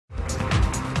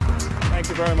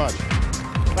very much.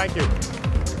 Thank you.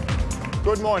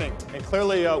 Good morning, and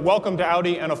clearly welcome to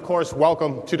Audi, and of course,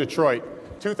 welcome to Detroit.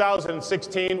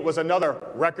 2016 was another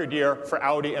record year for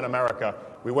Audi in America.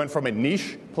 We went from a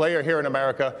niche player here in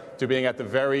America to being at the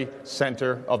very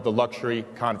center of the luxury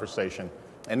conversation.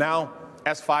 And now,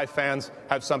 S5 fans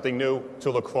have something new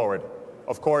to look forward.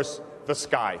 Of course, the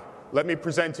sky. Let me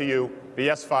present to you the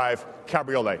S5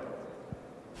 Cabriolet.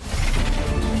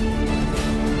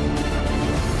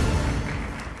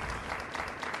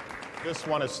 This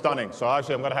one is stunning, so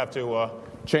actually I'm going to have to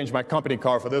change my company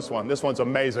car for this one. This one's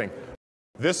amazing.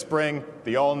 This spring,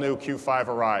 the all-new Q5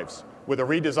 arrives with a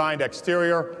redesigned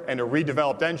exterior and a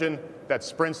redeveloped engine that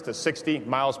sprints to 60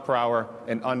 miles per hour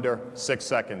in under 6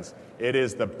 seconds. It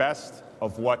is the best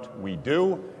of what we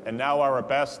do, and now our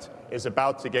best is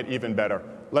about to get even better.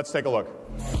 Let's take a look.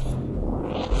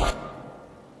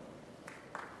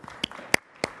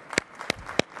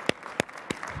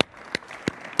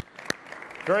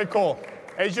 Very cool.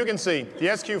 As you can see, the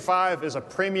SQ5 is a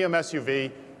premium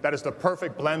SUV that is the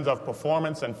perfect blend of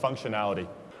performance and functionality.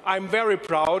 I'm very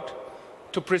proud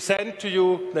to present to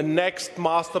you the next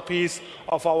masterpiece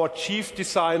of our chief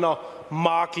designer,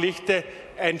 Marc Lichte,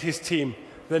 and his team,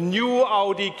 the new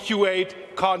Audi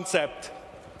Q8 concept.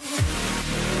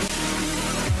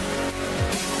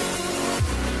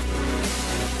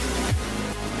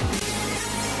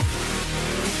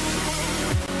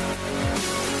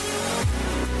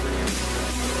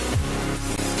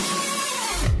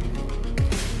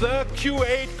 The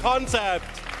Q8 concept.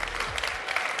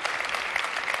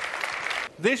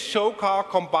 This show car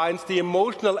combines the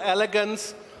emotional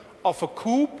elegance of a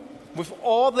coupe with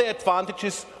all the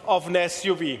advantages of an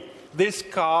SUV. This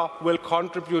car will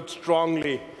contribute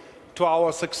strongly to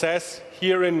our success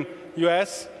here in the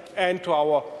US and to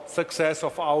our success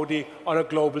of Audi on a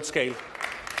global scale.